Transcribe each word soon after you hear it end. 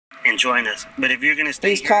and join us. But if you're going to stay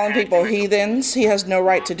He's calling people heathens. He has no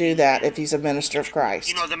right to do that if he's a minister of Christ.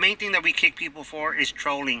 You know, the main thing that we kick people for is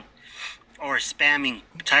trolling or spamming,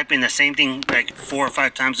 typing the same thing like 4 or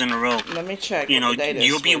 5 times in a row. Let me check. You know,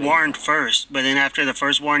 you'll be warned first, but then after the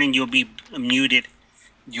first warning, you'll be muted.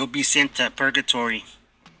 You'll be sent to purgatory.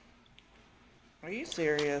 Are you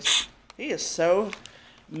serious? He is so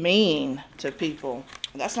mean to people.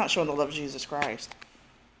 That's not showing the love of Jesus Christ.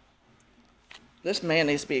 This man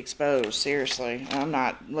needs to be exposed, seriously. I'm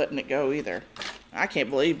not letting it go either. I can't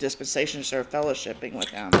believe dispensations are fellowshipping with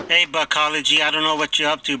him. Hey, Buckology, I don't know what you're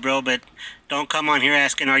up to, bro, but don't come on here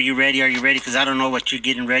asking, are you ready, because I don't know what you're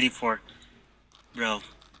getting ready for, bro.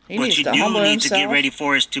 What you do need to get ready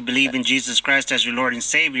for is to believe in Jesus Christ as your Lord and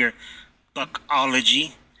Savior,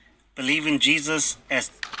 Buckology. Believe in Jesus as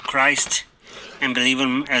Christ and believe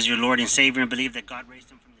him as your Lord and Savior and believe that God raised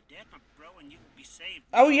him from the dead, bro, and you will be saved.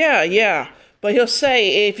 Oh, yeah. But he'll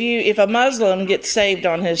say if a Muslim gets saved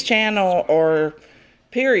on his channel or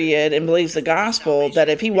period and believes the gospel, that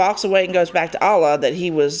if he walks away and goes back to Allah, that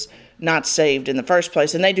he was not saved in the first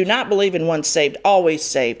place. And they do not believe in once saved, always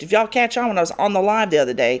saved. If y'all catch on, when I was on the live the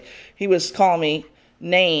other day, he was calling me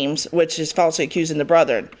names, which is falsely accusing the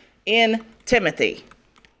brethren. In Timothy.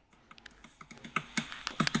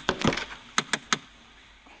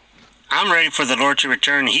 I'm ready for the Lord to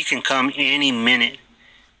return. He can come any minute.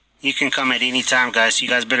 He can come at any time, guys. You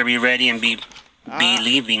guys better be ready and be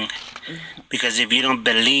believing. Because if you don't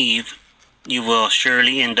believe, you will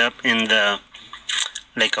surely end up in the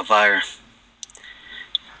lake of fire.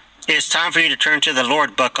 It's time for you to turn to the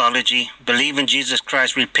Lord, Buckology. Believe in Jesus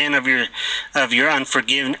Christ. Repent of your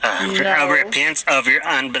unforgiveness. Repent of your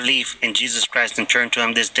unbelief in Jesus Christ and turn to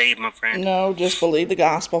him this day, my friend. No, just believe the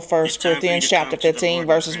gospel. 1 Corinthians chapter 15,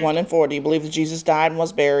 verses 1 and 4. Do you believe that Jesus died and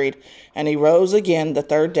was buried, and he rose again the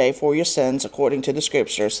third day for your sins, according to the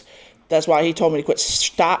scriptures? That's why he told me to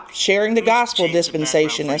stop sharing the gospel,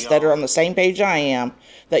 dispensationists that are on the same page I am,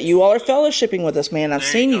 that you all are fellowshipping with us, man. I've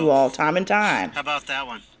seen you all time and time. How about that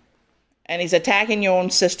one? And he's attacking your own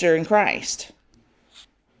sister in Christ.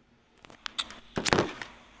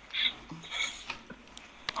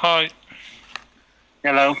 Hi.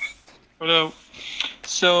 Hello. Hello.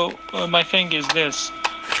 So my thing is this.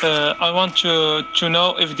 I want to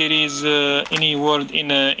know if there is any word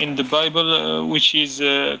in the Bible which is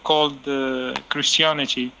called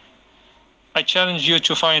Christianity. I challenge you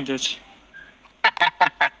to find it.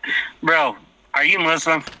 Bro, are you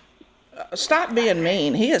Muslim? Stop being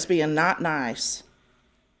mean. He is being not nice.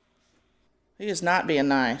 He is not being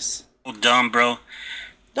nice. Oh, dumb, bro.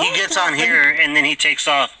 He gets on here and then he takes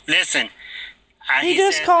off. Listen. He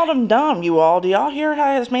just called him dumb, you all. Do y'all hear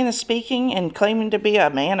how this man is speaking and claiming to be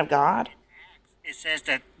a man of God? It says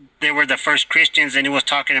that they were the first Christians and he was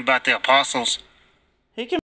talking about the apostles. He can